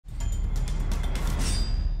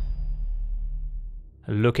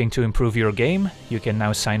Looking to improve your game? You can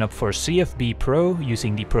now sign up for CFB Pro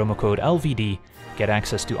using the promo code LVD, get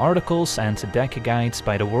access to articles and deck guides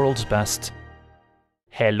by the world's best.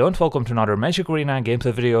 Hello and welcome to another Magic Arena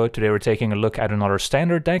gameplay video. Today we're taking a look at another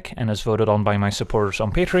standard deck, and as voted on by my supporters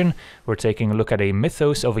on Patreon, we're taking a look at a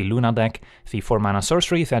Mythos of Illuna deck, the 4-mana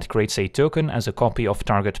sorcery that creates a token as a copy of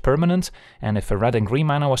target permanent, and if a red and green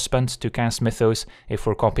mana was spent to cast Mythos, if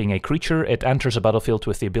we're copying a creature, it enters a battlefield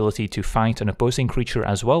with the ability to fight an opposing creature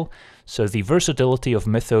as well. So the versatility of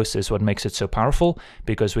Mythos is what makes it so powerful,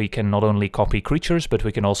 because we can not only copy creatures, but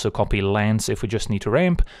we can also copy lands if we just need to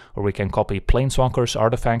ramp, or we can copy planeswalkers,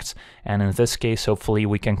 artifacts, and in this case hopefully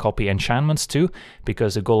we can copy enchantments too,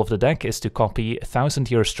 because the goal of the deck is to copy Thousand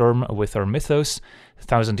Year Storm with our Mythos.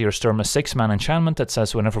 Thousand Year Storm, a 6-mana enchantment that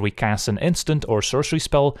says whenever we cast an instant or sorcery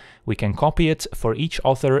spell, we can copy it for each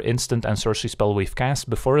other instant and sorcery spell we've cast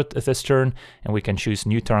before it this turn, and we can choose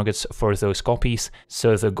new targets for those copies.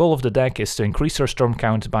 So the goal of the deck is to increase our storm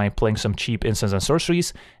count by playing some cheap instants and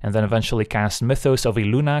sorceries, and then eventually cast Mythos of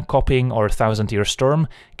Illuna, copying our Thousand Year Storm,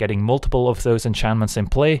 getting multiple of those enchantments in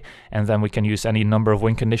play, and then we can use any number of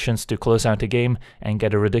win conditions to close out the game and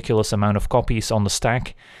get a ridiculous amount of copies on the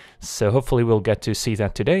stack. So hopefully we'll get to see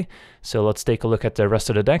that today. So let's take a look at the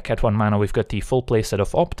rest of the deck. At 1 mana we've got the full playset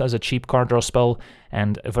of Opt as a cheap card draw spell,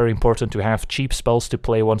 and very important to have cheap spells to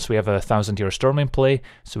play once we have a Thousand Year Storm in play,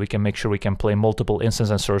 so we can make sure we can play multiple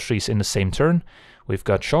instants and sorceries in the same turn. We've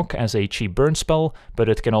got Shock as a cheap burn spell, but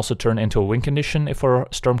it can also turn into a win condition if our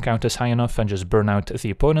storm count is high enough and just burn out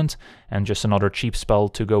the opponent, and just another cheap spell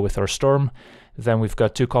to go with our storm. Then we've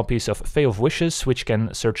got 2 copies of Fae of Wishes, which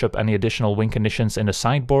can search up any additional win conditions in the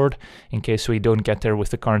sideboard in case we don't get there with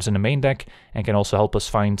the cards in the main deck, and can also help us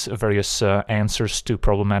find various answers to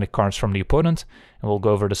problematic cards from the opponent. And we'll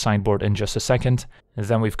go over the sideboard in just a second.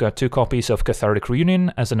 Then we've got 2 copies of Cathartic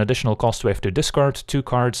Reunion. As an additional cost we have to discard 2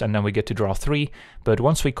 cards and then we get to draw 3, but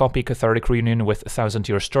once we copy Cathartic Reunion with Thousand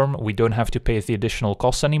Year Storm, we don't have to pay the additional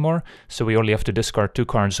costs anymore, so we only have to discard 2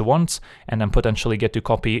 cards once, and then potentially get to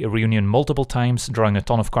copy Reunion multiple times, drawing a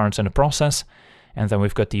ton of cards in the process. And then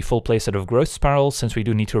we've got the full playset of Growth Spiral, since we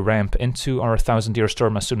do need to ramp into our Thousand Year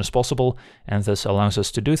Storm as soon as possible, and this allows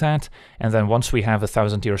us to do that. And then once we have a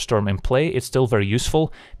Thousand Year Storm in play, it's still very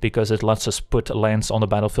useful, because it lets us put lands on the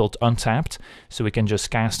battlefield untapped, so we can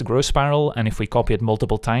just cast Growth Spiral, and if we copy it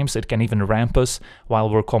multiple times, it can even ramp us while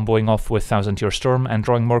we're comboing off with Thousand Year Storm and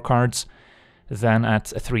drawing more cards. Then at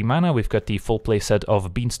 3 mana we've got the full playset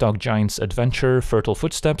of Beanstalk Giant's Adventure, Fertile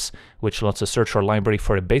Footsteps, which lets us search our library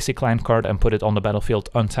for a basic land card and put it on the battlefield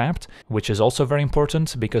untapped, which is also very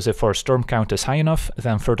important, because if our storm count is high enough,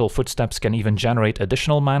 then Fertile Footsteps can even generate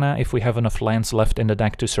additional mana if we have enough lands left in the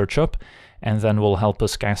deck to search up, and then will help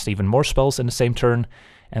us cast even more spells in the same turn.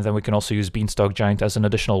 And then we can also use Beanstalk Giant as an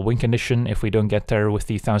additional win condition if we don't get there with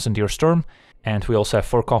the Thousand Year Storm. And we also have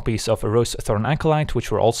 4 copies of Rose Thorn Acolyte,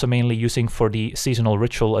 which we're also mainly using for the Seasonal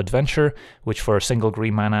Ritual Adventure, which for a single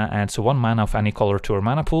green mana adds 1 mana of any color to our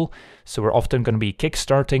mana pool. So we're often going to be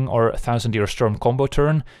kickstarting our Thousand Year Storm combo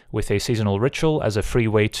turn with a Seasonal Ritual as a free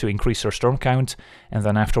way to increase our storm count, and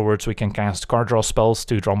then afterwards we can cast card draw spells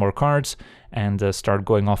to draw more cards and start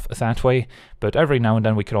going off that way. But every now and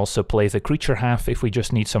then we can also play the creature half if we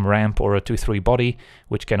just need some ramp or a 2/3 body,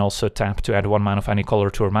 which can also tap to add 1 mana of any color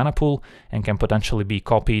to our mana pool, and can potentially be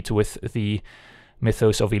copied with the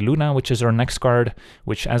Mythos of Illuna, which is our next card,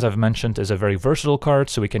 which, as I've mentioned, is a very versatile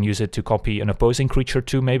card, so we can use it to copy an opposing creature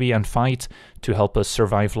too maybe and fight to help us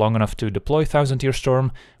survive long enough to deploy Thousand Year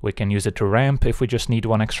Storm. We can use it to ramp if we just need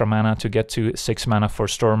 1 extra mana to get to 6 mana for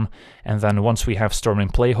Storm, and then once we have Storm in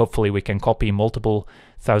play, hopefully we can copy multiple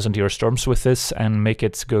Thousand Year Storms with this and make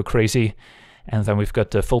it go crazy. And then we've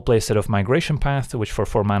got the full playset of Migration Path, which for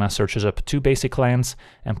 4 mana searches up 2 basic lands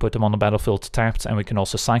and put them on the battlefield tapped, and we can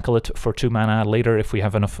also cycle it for 2 mana later if we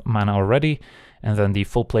have enough mana already. And then the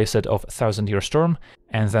full playset of Thousand Year Storm.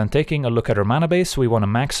 And then taking a look at our mana base, we want to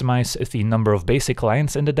maximize the number of basic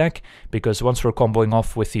lands in the deck, because once we're comboing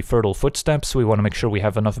off with the Fertile Footsteps, we want to make sure we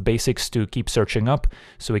have enough basics to keep searching up,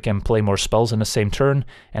 so we can play more spells in the same turn.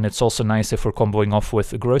 And it's also nice if we're comboing off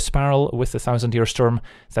with Growth Spiral with the Thousand Year Storm,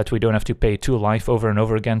 that we don't have to pay 2 life over and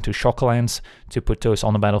over again to shock lands to put those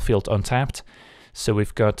on the battlefield untapped. So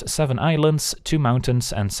we've got 7 islands, 2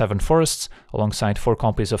 mountains, and 7 forests, alongside 4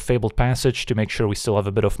 copies of Fabled Passage to make sure we still have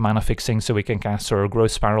a bit of mana fixing so we can cast our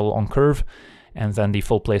Growth Spiral on curve. and then the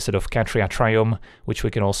full playset of Catria Triome, which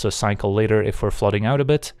we can also cycle later if we're flooding out a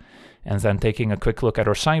bit. And then taking a quick look at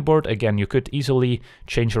our sideboard, again, you could easily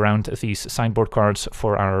change around these sideboard cards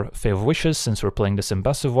for our Fae of Wishes, since we're playing this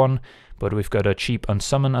Invasive one, but we've got a cheap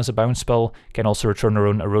Unsummon as a bounce spell, can also return our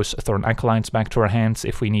own Rose Thorn Acolytes back to our hands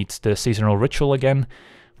if we need the Seasonal Ritual again.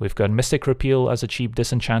 We've got Mystic Repeal as a cheap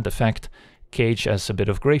disenchant effect, Cage as a bit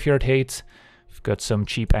of graveyard hate, we've got some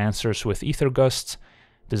cheap answers with Ether Gust,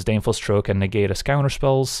 Disdainful Stroke and Negate as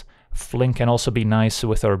counterspells, Fling can also be nice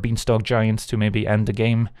with our Beanstalk Giant to maybe end the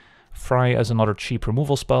game, Fry as another cheap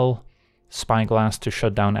removal spell, Spyglass to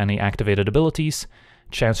shut down any activated abilities,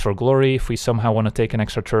 Chance for Glory if we somehow want to take an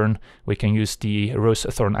extra turn, we can use the Rose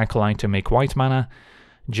Thorn Acolyte to make white mana,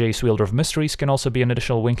 Jace Wielder of Mysteries can also be an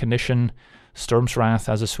additional win condition, Storm's Wrath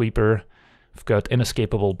as a sweeper, we've got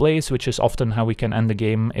Inescapable Blaze, which is often how we can end the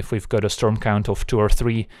game. If we've got a storm count of 2 or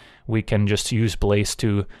 3, we can just use Blaze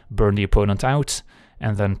to burn the opponent out,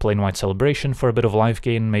 and then Plain White Celebration for a bit of life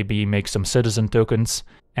gain, maybe make some citizen tokens.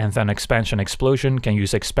 And then Expansion Explosion, can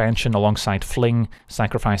use Expansion alongside Fling,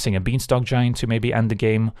 sacrificing a Beanstalk Giant to maybe end the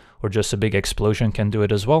game, or just a big explosion can do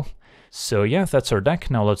it as well. So yeah, that's our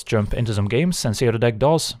deck. Now let's jump into some games and see how the deck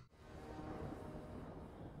does.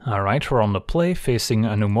 Alright, we're on the play, facing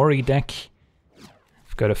a Numori deck.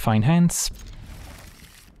 We've got a fine hand.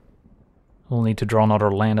 We'll need to draw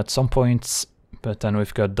another land at some point, but then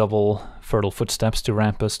we've got double Fertile Footsteps to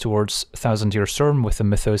ramp us towards Thousand Year Storm with the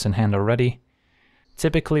Mythos in hand already.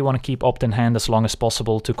 Typically want to keep Opt in hand as long as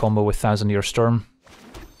possible to combo with Thousand Year Storm.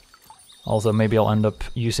 Although maybe I'll end up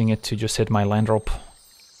using it to just hit my land drop.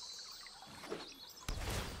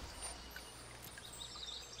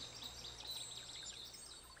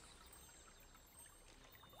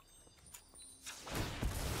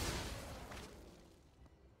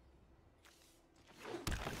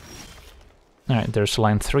 Alright, there's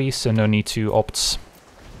line 3, so no need to opt.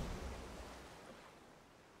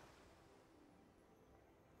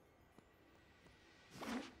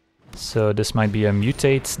 So this might be a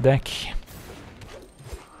mutate deck.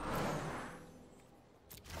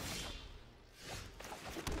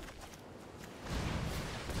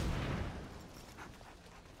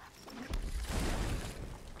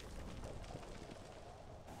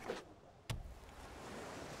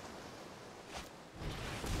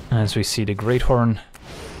 As we see the Great Horn.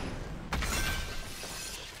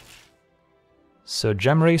 So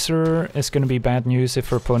Gemrazer is going to be bad news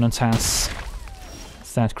if our opponent has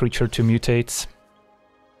that creature to mutate.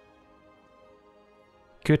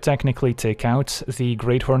 Could technically take out the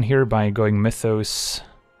Great Horn here by going Mythos.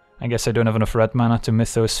 I guess I don't have enough red mana to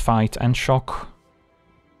Mythos, Fight, and Shock.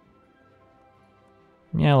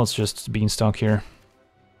 Yeah, let's just Beanstalk here.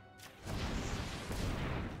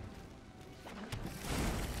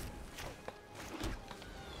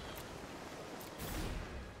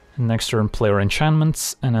 Next turn, play our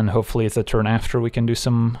enchantments, and then hopefully the turn after we can do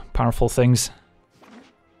some powerful things.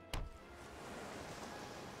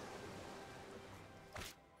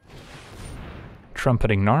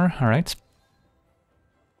 Trumpeting Gnar, alright.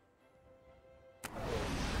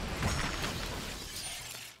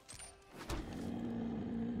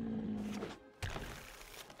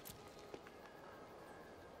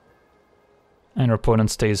 And our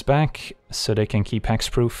opponent stays back, so they can keep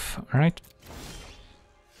hexproof, alright.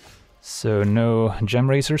 So no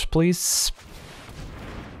Gemrazers, please.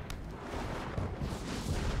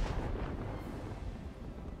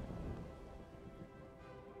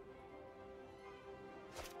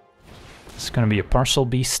 It's gonna be a Parcel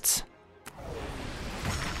Beast.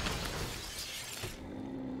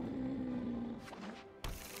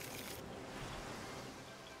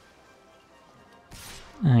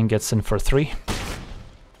 And gets in for 3.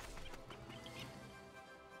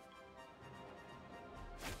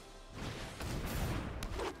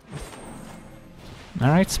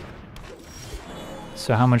 Alright.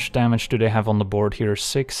 So how much damage do they have on the board here?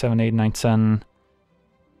 6, 7, 8, 9, 10,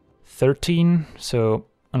 13. So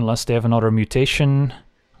unless they have another mutation,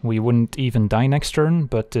 we wouldn't even die next turn,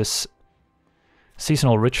 but this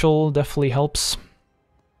Seasonal Ritual definitely helps.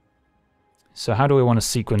 So how do I want to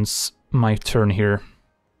sequence my turn here?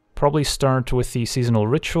 Probably start with the Seasonal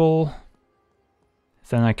Ritual.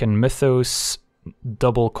 Then I can Mythos,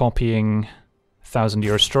 double copying Thousand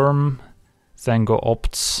Year Storm. Then go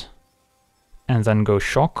Opts, and then go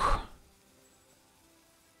Shock.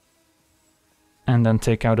 And then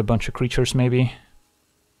take out a bunch of creatures, maybe.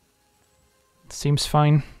 Seems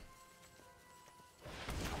fine.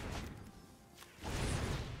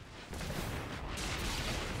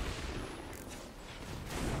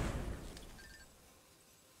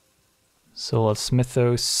 So let's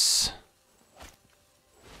Mythos.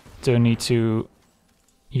 Don't need to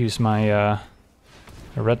use my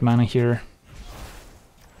red mana here.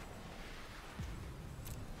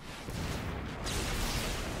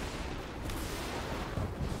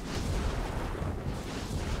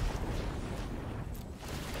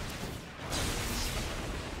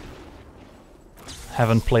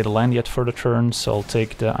 Haven't played a land yet for the turn, so I'll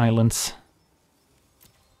take the islands.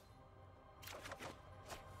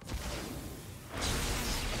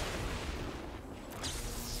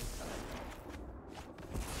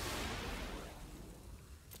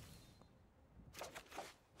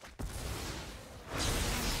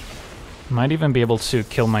 Might even be able to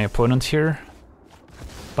kill my opponent here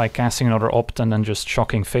by casting another opt and then just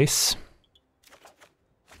shocking face.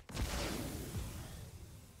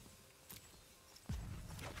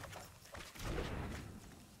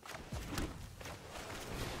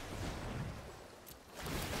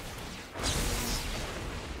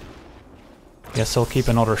 Guess I'll keep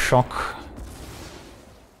another shock.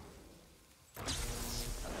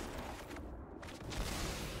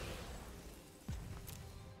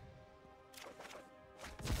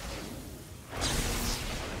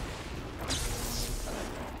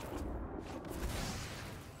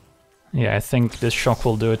 Yeah, I think this shock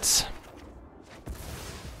will do it.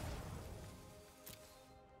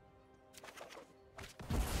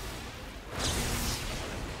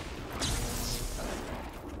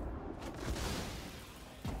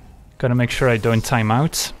 Gotta make sure I don't time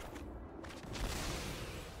out.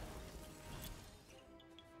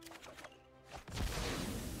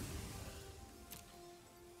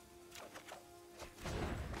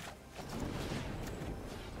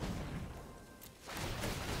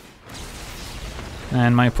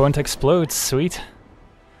 And my opponent explodes, sweet.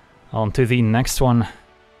 On to the next one.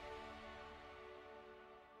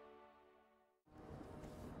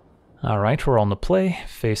 Alright, we're on the play,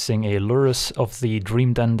 facing a Lurrus of the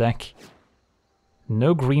Dream Den deck.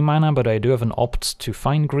 No green mana, but I do have an opt to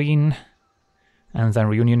find green. And then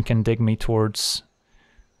Reunion can dig me towards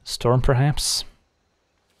Storm, perhaps.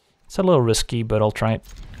 It's a little risky, but I'll try it.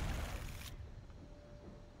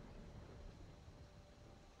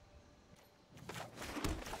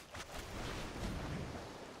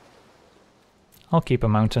 I'll keep a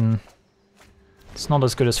mountain. It's not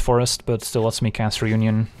as good as Forest, but still lets me cast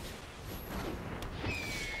Reunion.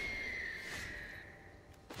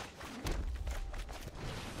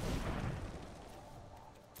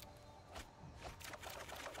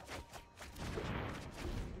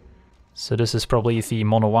 So this is probably the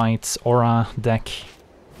mono-white Aura deck.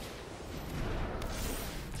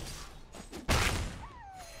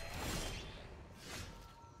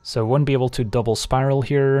 So I won't be able to double spiral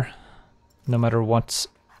here, no matter what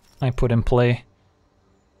I put in play.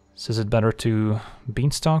 So is it better to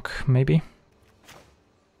Beanstalk, maybe?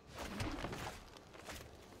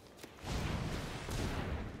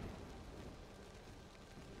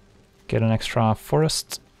 Get an extra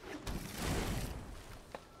forest.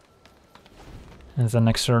 And then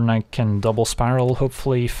next turn I can double spiral,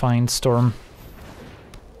 hopefully find Storm.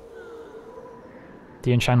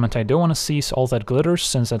 The enchantment I don't want to see is All That Glitters,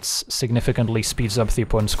 since that significantly speeds up the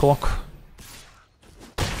opponent's clock.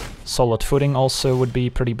 Solid Footing also would be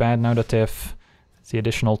pretty bad now that they have the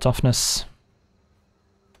additional toughness.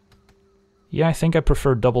 Yeah, I think I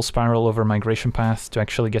prefer double spiral over Migration Path to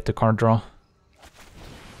actually get the card draw.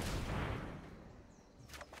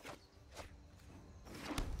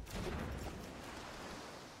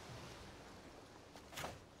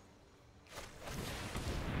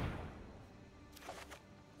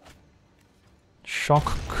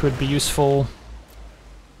 Shock could be useful.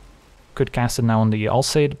 Could cast it now on the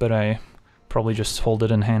Alseid, but I probably just hold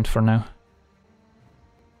it in hand for now.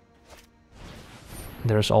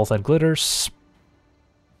 There's All That Glitters.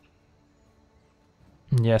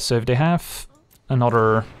 Yeah, so if they have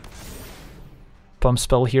another pump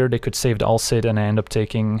spell here, they could save the Alseid and I end up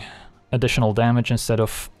taking additional damage instead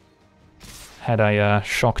of had I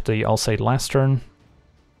shocked the Alseid last turn.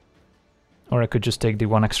 Or I could just take the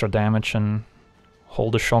 1 extra damage and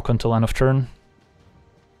hold the shock until end of turn.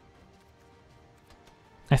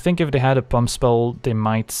 I think if they had a pump spell, they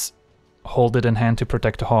might hold it in hand to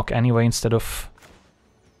protect the Hawk anyway, instead of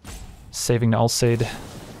saving the Alseid.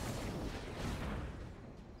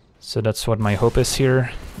 So that's what my hope is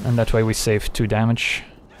here, and that way we save 2 damage.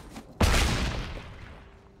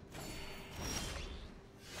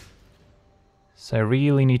 So I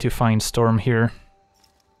really need to find Storm here.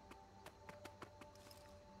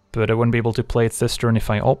 But I wouldn't be able to play it this turn if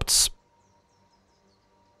I opt.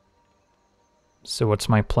 So what's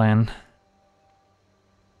my plan?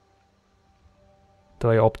 Do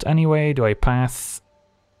I opt anyway? Do I path?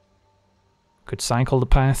 Could cycle the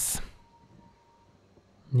path.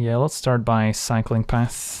 Yeah, let's start by cycling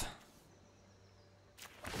path.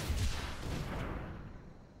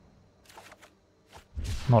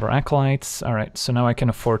 Another Acolyte. Alright, so now I can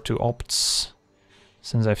afford to opt,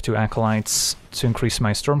 since I have 2 Acolytes, to increase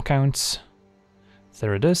my storm count.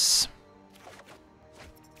 There it is.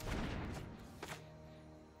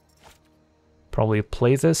 Probably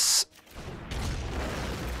play this.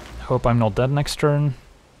 Hope I'm not dead next turn.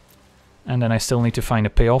 And then I still need to find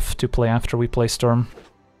a payoff to play after we play Storm.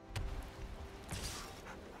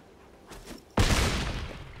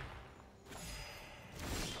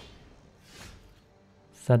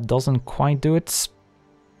 That doesn't quite do it.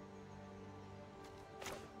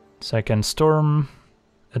 So I can Storm,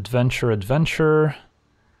 Adventure, Adventure.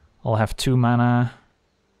 I'll have 2 mana.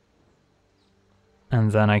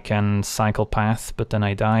 And then I can cycle path, but then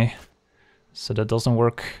I die. So that doesn't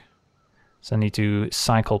work. So I need to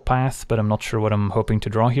cycle path, but I'm not sure what I'm hoping to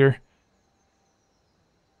draw here.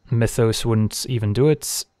 Mythos wouldn't even do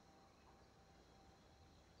it.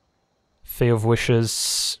 Fae of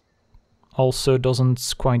Wishes also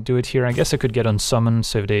doesn't quite do it here. I guess I could get Unsummon,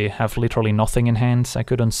 so if they have literally nothing in hand, I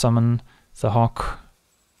could Unsummon the Hawk.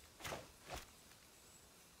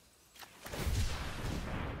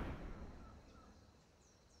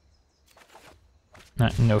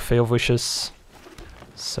 No Fae of Wishes,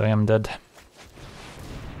 so I am dead.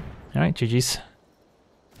 Alright, GG's.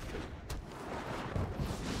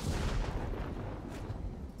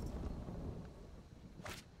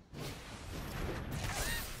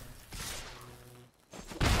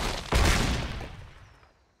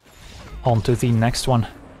 On to the next one.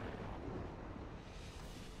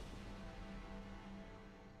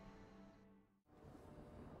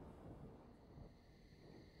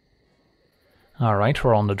 Alright,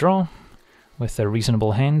 we're on the draw with a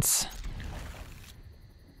reasonable hands.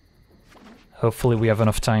 Hopefully we have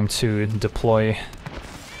enough time to deploy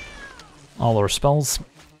all our spells.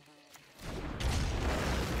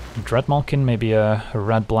 Dreadmalkin, maybe a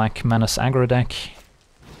red-black Menace aggro deck.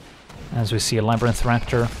 As we see a Labyrinth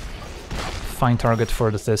Raptor. Fine target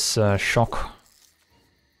for this shock.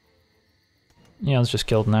 Yeah, let's just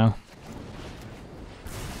kill it now.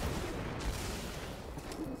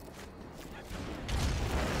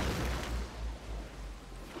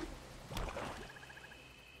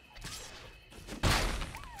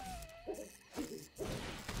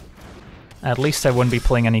 At least I wouldn't be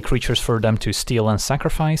playing any creatures for them to steal and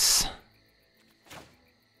sacrifice.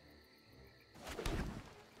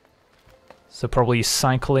 So probably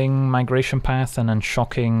cycling Migration Path and then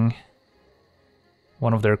shocking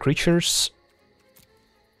one of their creatures.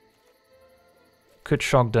 Could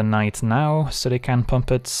shock the Knight now, so they can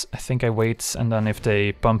pump it. I think I wait, and then if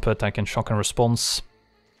they pump it, I can shock in response.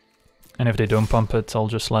 And if they don't pump it, I'll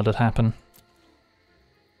just let it happen.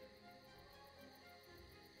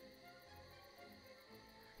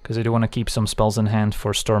 Because I do want to keep some spells in hand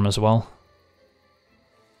for Storm as well.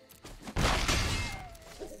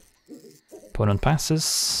 Opponent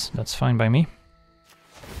passes, that's fine by me.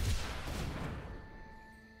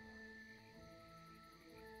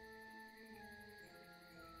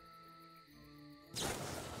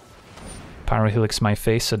 Pyrohelix my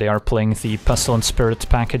face, so they are playing the Pestilent Spirit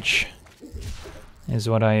package, is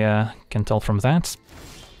what I can tell from that.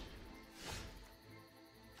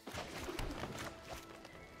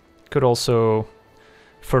 Could also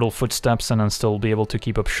Fertile Footsteps and then still be able to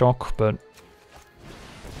keep up shock, but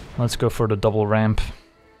let's go for the double ramp.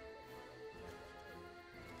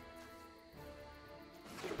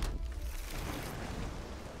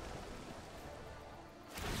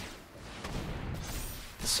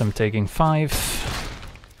 So I'm taking 5.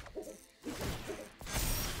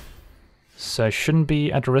 So I shouldn't be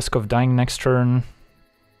at the risk of dying next turn,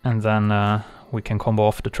 and then we can combo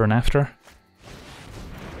off the turn after.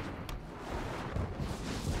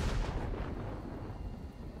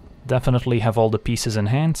 Definitely have all the pieces in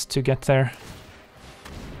hand to get there.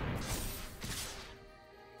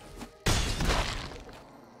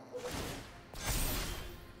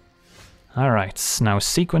 Alright, now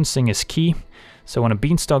sequencing is key. So I want a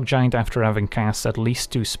Beanstalk Giant after having cast at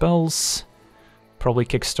least 2 spells. Probably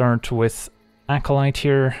kickstart with Acolyte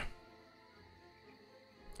here.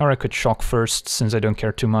 Or I could shock first, since I don't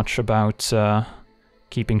care too much about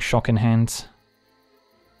keeping shock in hand.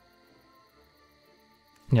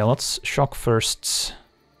 Yeah, let's shock first.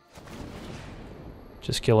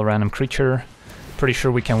 Just kill a random creature. Pretty sure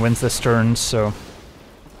we can win this turn, so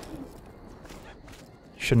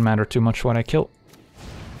shouldn't matter too much what I kill.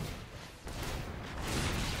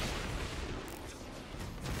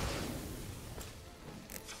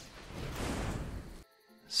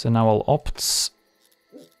 So now I'll opt.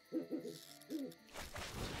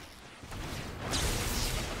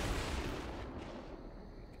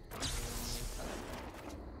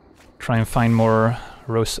 Try and find more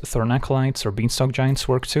Rose Thorn Acolytes or Beanstalk Giants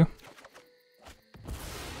work too.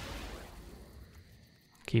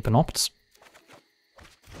 Keep an opt.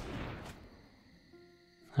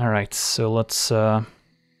 Alright, so let's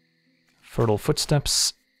Fertile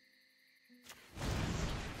Footsteps.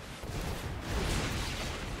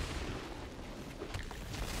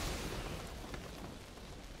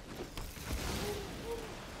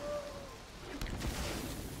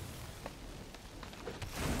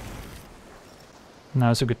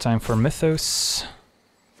 Now's a good time for Mythos.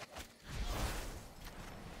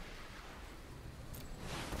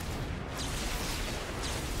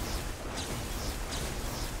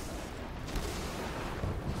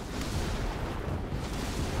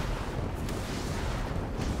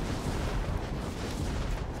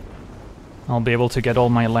 I'll be able to get all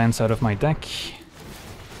my lands out of my deck.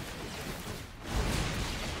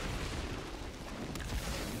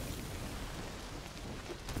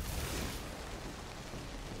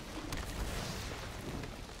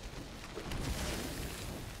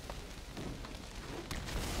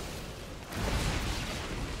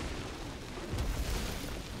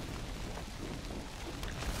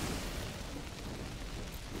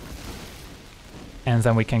 And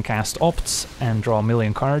then we can cast Opts and draw a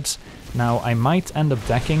million cards. Now I might end up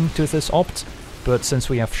decking to this Opt, but since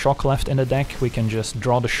we have Shock left in the deck, we can just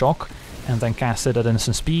draw the Shock and then cast it at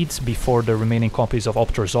instant speed before the remaining copies of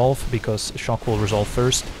Opt resolve, because Shock will resolve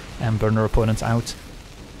first and burn our opponent out.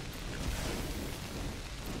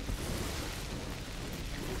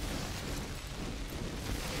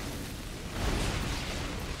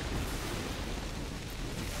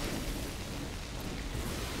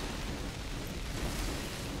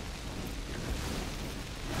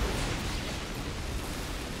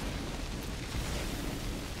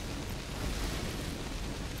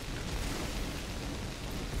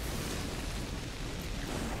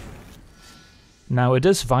 Now it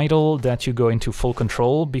is vital that you go into full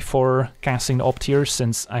control before casting the Opt here,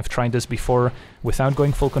 since I've tried this before without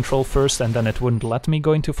going full control first, and then it wouldn't let me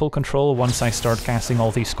go into full control once I start casting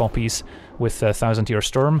all these copies with 1000 Year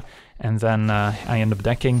Storm, and then I end up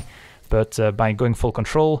decking. But by going full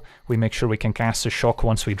control, we make sure we can cast a Shock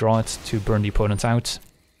once we draw it to burn the opponent out.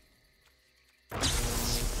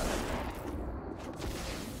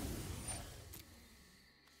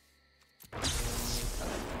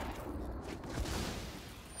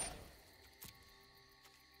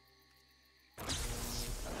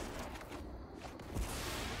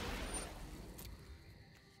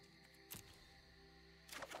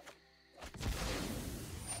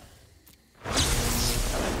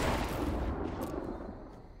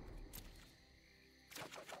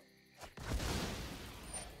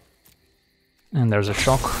 And there's a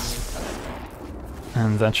Shock,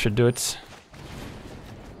 and that should do it.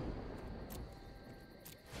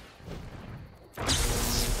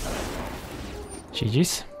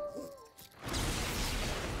 GG's.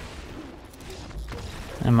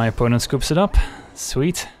 And my opponent scoops it up.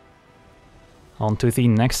 Sweet. On to the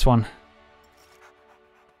next one.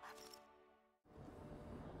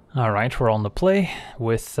 Alright, we're on the play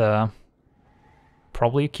with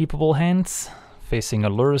probably a keepable hand, facing a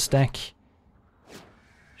Lurrus deck.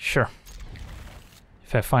 Sure.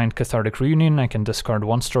 If I find Cathartic Reunion, I can discard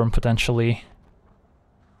one Storm potentially.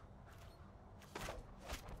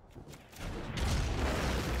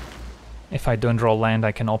 If I don't draw land,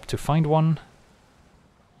 I can opt to find one.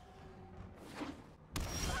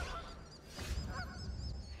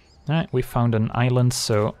 Alright, we found an island,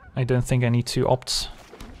 so I don't think I need to opt.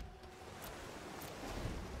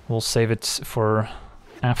 We'll save it for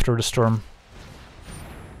after the storm.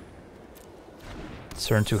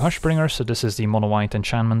 Turn to Hushbringer, so this is the mono-white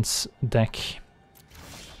enchantments deck.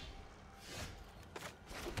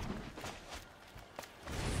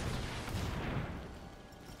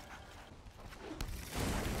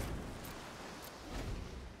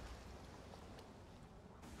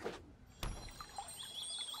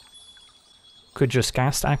 Could just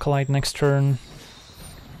cast Acolyte next turn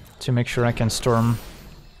to make sure I can storm.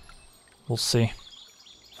 We'll see.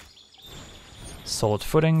 Solid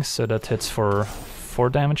footing, so that hits for 4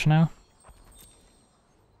 damage now.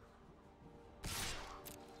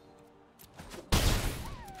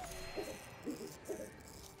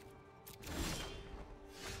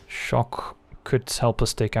 Shock could help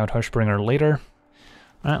us take out Hushbringer later.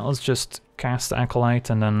 Alright, let's just cast Acolyte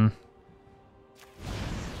and then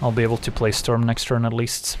I'll be able to play Storm next turn at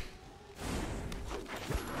least.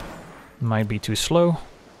 Might be too slow.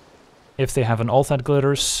 If they have an ult that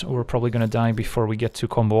glitters, we're probably gonna die before we get to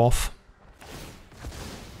combo off.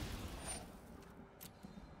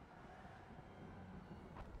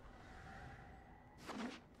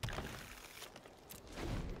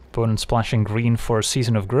 Opponent splashing green for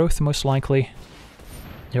Season of Growth, most likely.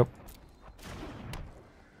 Yep.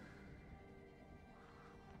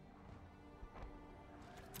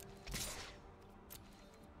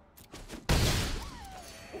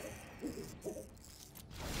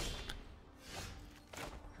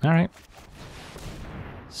 Alright.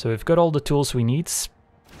 So we've got all the tools we need.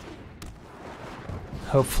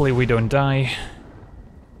 Hopefully we don't die.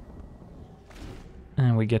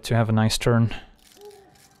 And we get to have a nice turn.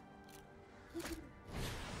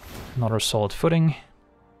 Another solid footing.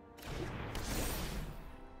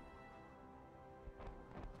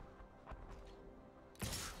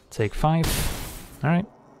 Take 5. Alright.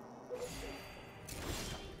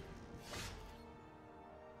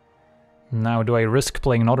 Now, do I risk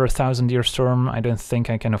playing another 1000-Year Storm? I don't think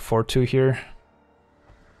I can afford to here.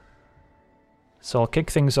 So I'll kick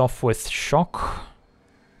things off with Shock,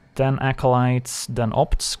 then Acolytes, then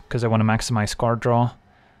Opt, because I want to maximize card draw.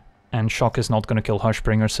 And Shock is not going to kill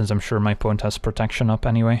Hushbringer, since I'm sure my opponent has protection up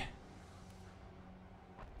anyway.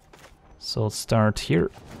 So let's start here.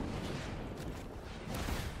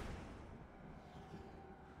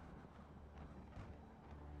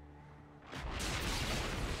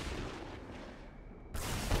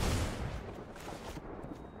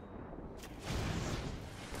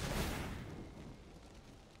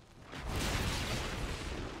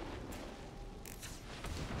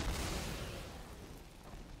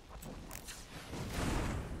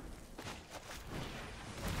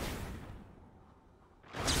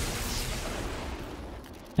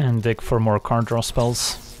 And dig for more card draw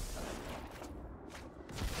spells.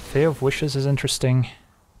 Fey of Wishes is interesting.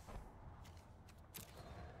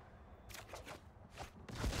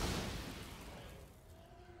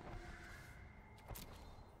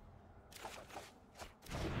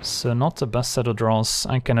 So not the best set of draws.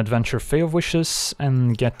 I can adventure Fey of Wishes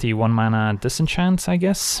and get the 1-mana Disenchant, I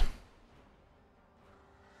guess.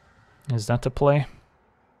 Is that the play?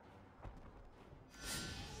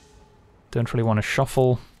 Don't really want to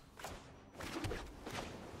shuffle.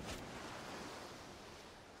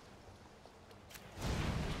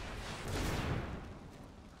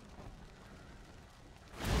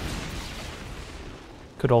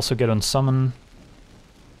 Could also get on summon.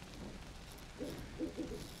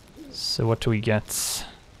 So what do we get?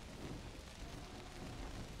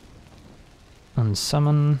 On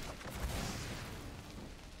summon.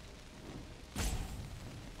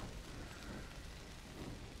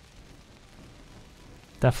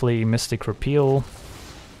 Definitely Mystic Repeal.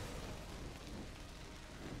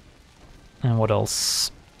 And what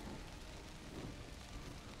else?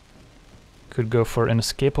 Could go for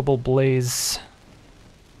Inescapable Blaze.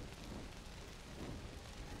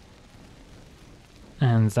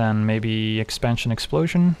 And then maybe Expansion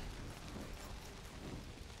Explosion.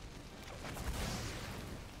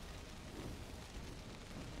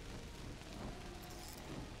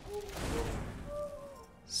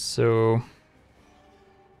 So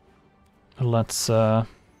let's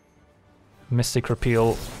Mystic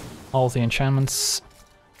Repeal all the enchantments.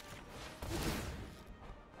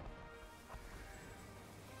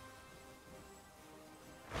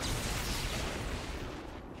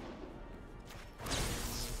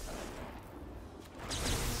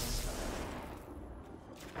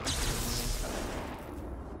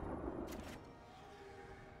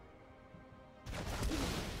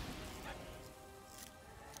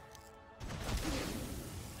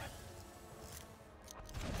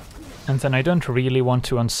 And then I don't really want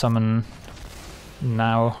to unsummon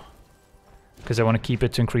now, because I want to keep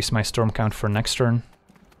it to increase my storm count for next turn,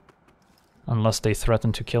 unless they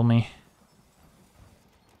threaten to kill me.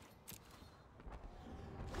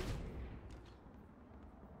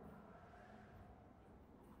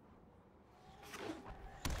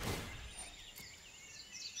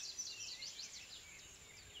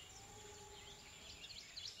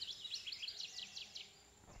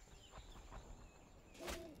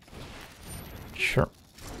 Sure.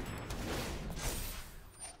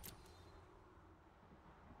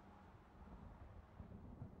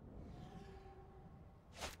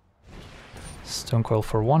 Stonecoil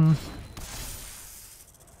for 1.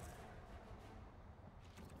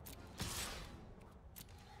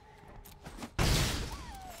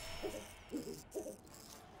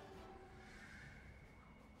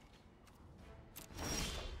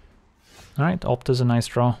 Alright, Opt is a nice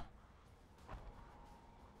draw.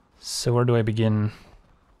 So where do I begin?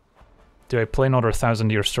 Do I play another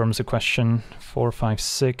 1000-Year Storm is a question. 4, 5,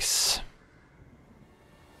 6.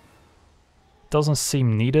 doesn't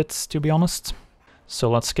seem needed, to be honest. So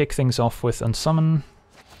let's kick things off with Unsummon.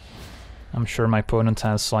 I'm sure my opponent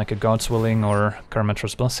has like a God's Willing or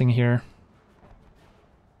Karametra's Blessing here.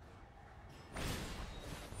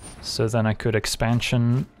 So then I could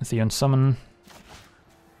expansion the Unsummon.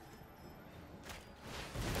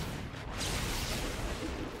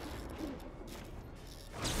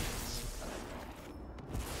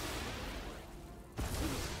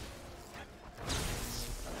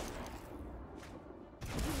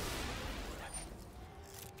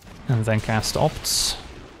 And then cast Opts.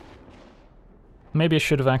 Maybe I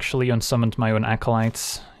should have actually unsummoned my own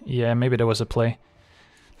Acolytes. Yeah, maybe there was a play.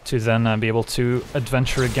 To then be able to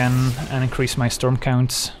adventure again and increase my storm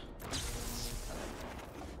count.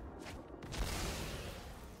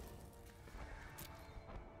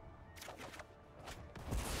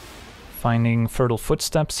 Finding Fertile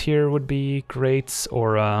Footsteps here would be great,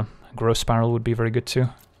 or Growth Spiral would be very good too.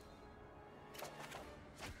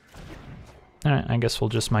 Alright, I guess we'll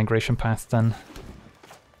just Migration Path then.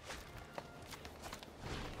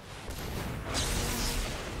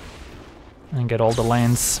 And get all the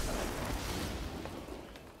lands.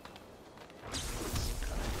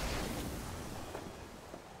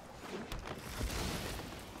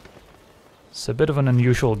 It's a bit of an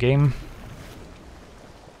unusual game.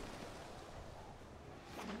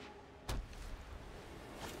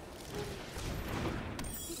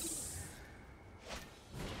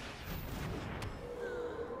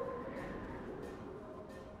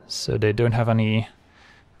 So they don't have any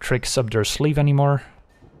tricks up their sleeve anymore.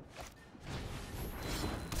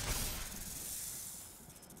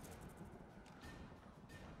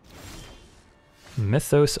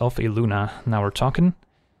 Mythos of Illuna, now we're talking.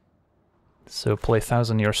 So play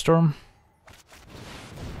 1000-Year Storm.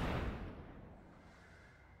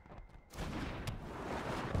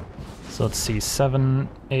 So let's see, 7,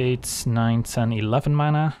 8, 9, 10, 11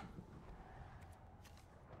 mana.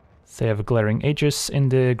 They have Glaring Aegis in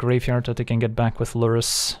the graveyard that they can get back with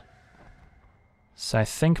Lurrus. So I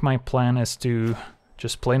think my plan is to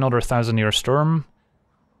just play another 1000-Year Storm.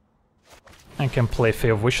 I can play Fae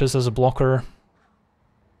of Wishes as a blocker.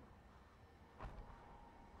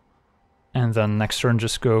 And then next turn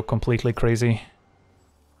just go completely crazy.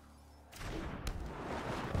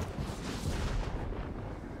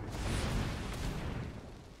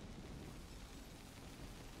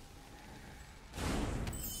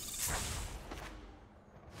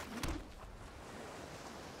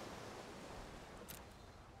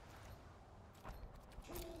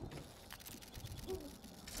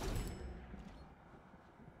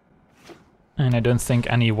 And I don't think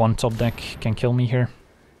any one top deck can kill me here.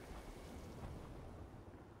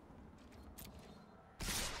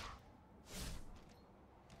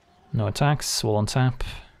 No attacks, we'll untap.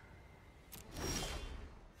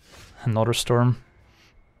 Another Storm.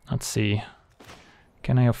 Let's see.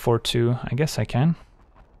 Can I afford to? I guess I can.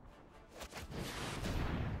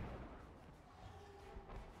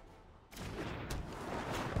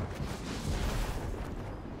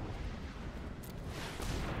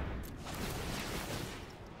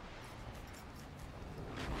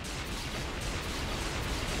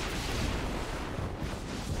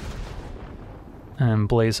 And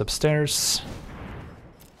Blaze upstairs.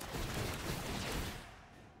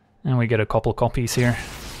 And we get a couple copies here.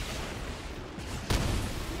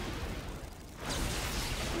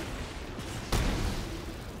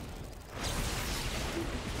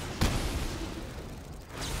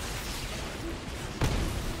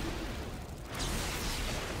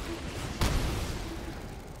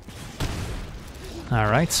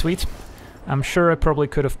 Alright, sweet. I'm sure I probably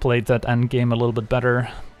could have played that endgame a little bit better.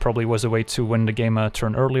 Probably was a way to win the game a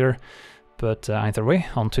turn earlier, but either way,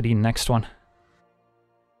 on to the next one.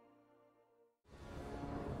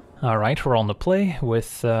 Alright, we're on the play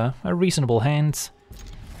with a reasonable hand.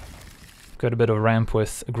 Got a bit of ramp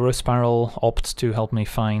with Growth Spiral, Opt to help me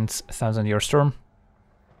find 1000-Year Storm.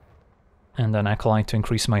 And then Acolyte to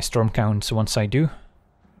increase my storm count once I do.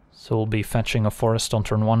 So we'll be fetching a forest on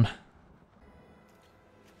turn 1.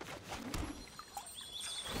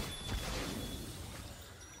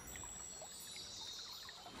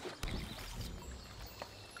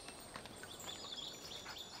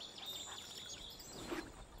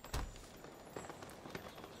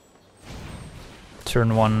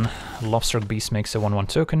 Turn 1, Lovestruck Beast makes a 1/1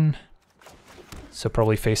 token, so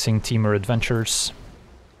probably facing Temur Adventures.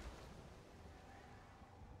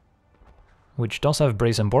 Which does have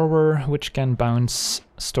Brazen Borrower, which can bounce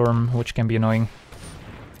Storm, which can be annoying.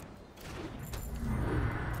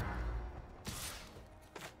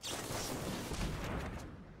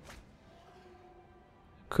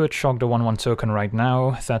 could shock the 1/1 token right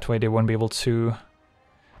now, that way they won't be able to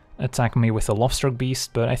attack me with a Lovestruck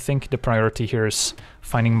Beast, but I think the priority here is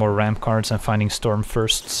finding more ramp cards and finding Storm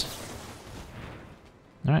first.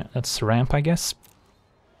 Alright, let's ramp, I guess.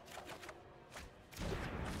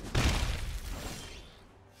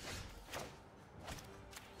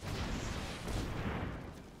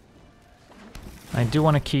 I do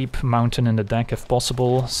want to keep Mountain in the deck if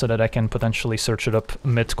possible, so that I can potentially search it up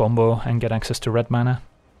mid-combo and get access to red mana.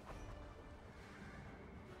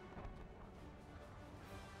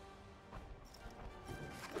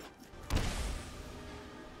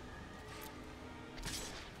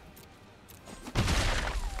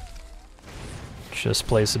 Just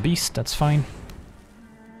plays a beast, that's fine.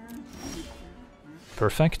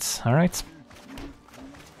 Perfect, alright.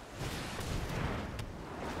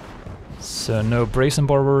 So no Brazen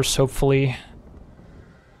Borrowers, hopefully.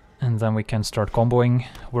 And then we can start comboing.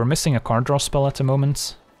 We're missing a card draw spell at the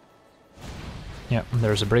moment. Yeah,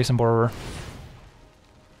 there's a Brazen Borrower.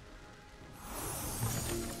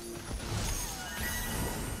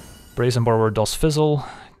 Brazen Borrower does fizzle,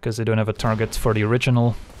 because they don't have a target for the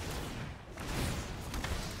original.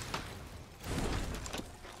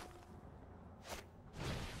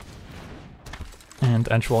 And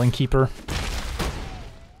Edgewalling Keeper.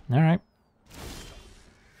 Alright.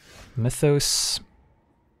 Mythos.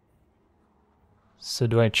 So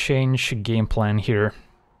do I change game plan here?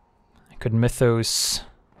 I could Mythos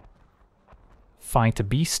fight a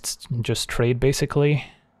beast, just trade basically.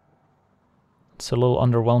 It's a little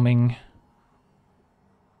underwhelming.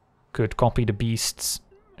 Could copy the beasts,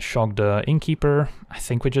 shock the Innkeeper. I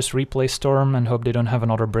think we just replay Storm and hope they don't have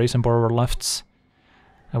another Brazen Borrower left.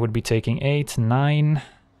 I would be taking 8, 9.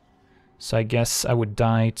 So I guess I would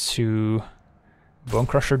die to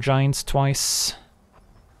Bonecrusher Giants twice.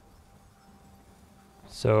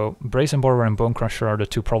 So Brazen Borrower and Bonecrusher are the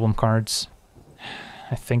two problem cards.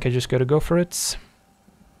 I think I just gotta go for it.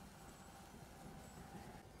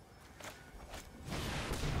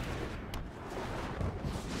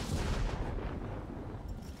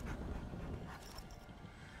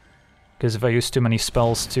 Because if I use too many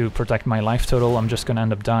spells to protect my life total, I'm just gonna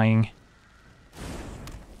end up dying.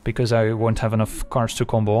 Because I won't have enough cards to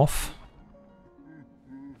combo off.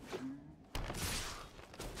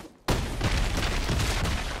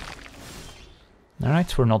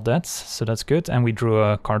 Alright, we're not dead, so that's good, and we drew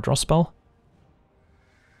a card draw spell.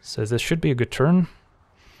 So this should be a good turn.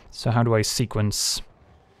 So how do I sequence?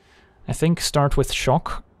 I think start with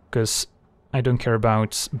Shock, because I don't care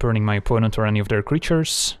about burning my opponent or any of their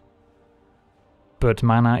creatures. But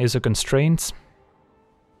mana is a constraint.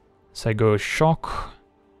 So I go Shock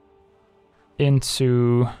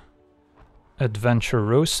into Adventure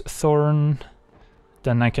Rose Thorn.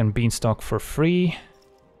 Then I can Beanstalk for free.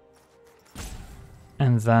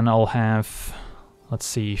 And then I'll have, let's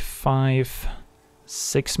see, 5,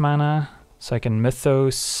 6 mana. So I can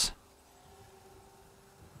Mythos.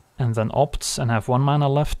 And then opt and have 1 mana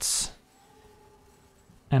left.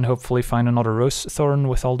 And hopefully find another Rose Thorn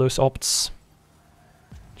with all those opts.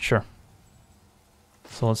 Sure.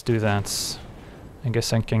 So let's do that. I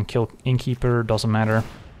guess I can kill Innkeeper, doesn't matter.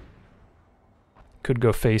 Could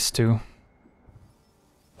go phase 2.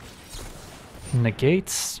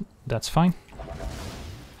 Negates, that's fine.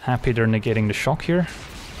 Happy they're negating the shock here.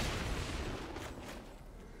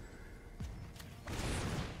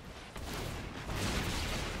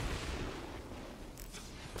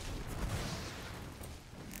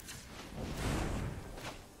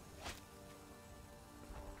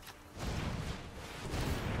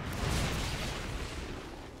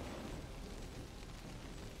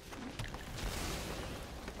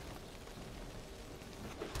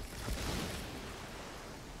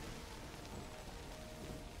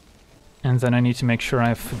 And then I need to make sure I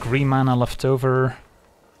have green mana left over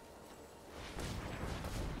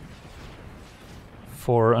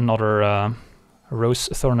for another Rose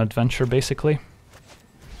Thorn adventure, basically.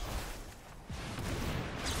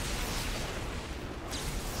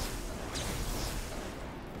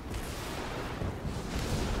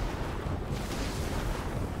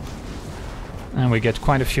 And we get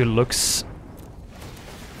quite a few looks.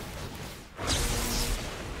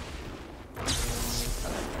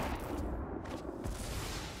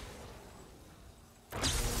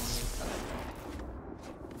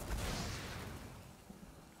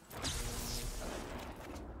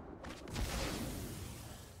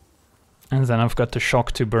 And then I've got the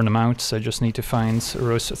shock to burn them out, so I just need to find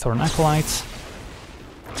Rose Thorn Acolyte.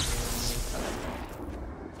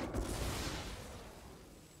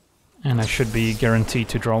 And I should be guaranteed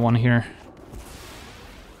to draw one here.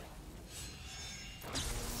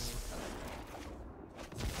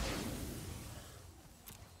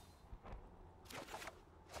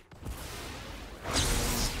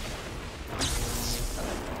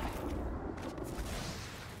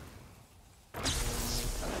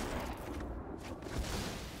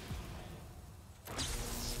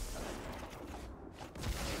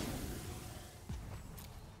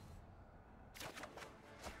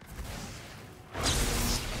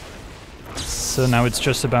 So now it's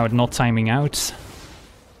just about not timing out.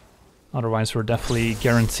 Otherwise we're definitely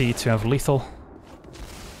guaranteed to have lethal.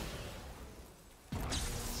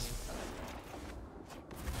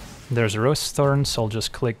 There's a Rose Thorn, so I'll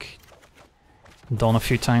just click Dawn a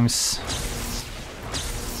few times.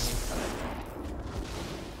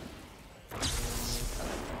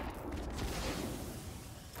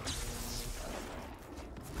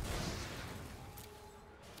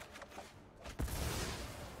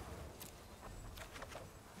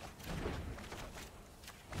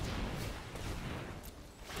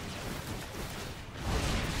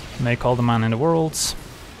 Make all the mana in the worlds.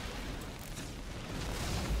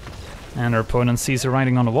 And our opponent sees the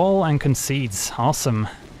writing on the wall and concedes. Awesome.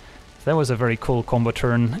 That was a very cool combo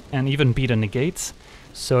turn, and even beat a negate.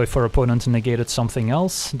 So if our opponent negated something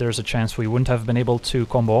else, there's a chance we wouldn't have been able to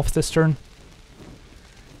combo off this turn.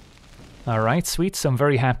 Alright, sweet. So I'm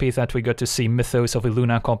very happy that we got to see Mythos of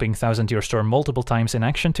Illuna comping 1000-Year Storm multiple times in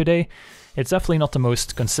action today. It's definitely not the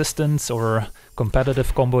most consistent or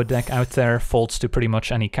competitive combo deck out there, folds to pretty much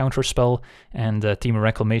any counterspell, and Team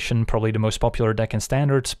Reclamation, probably the most popular deck in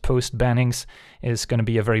Standard, post-bannings, is going to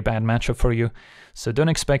be a very bad matchup for you. So don't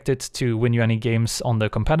expect it to win you any games on the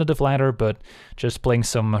competitive ladder, but just playing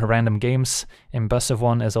some random games in Best of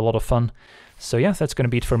 1 is a lot of fun. So yeah, that's going to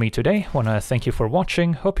be it for me today. Want to thank you for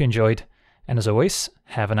watching, hope you enjoyed, and as always,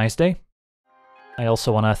 have a nice day. I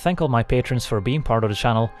also want to thank all my patrons for being part of the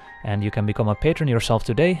channel, and you can become a patron yourself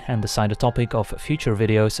today and decide the topic of future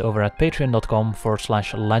videos over at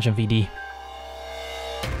patreon.com/LegenVD.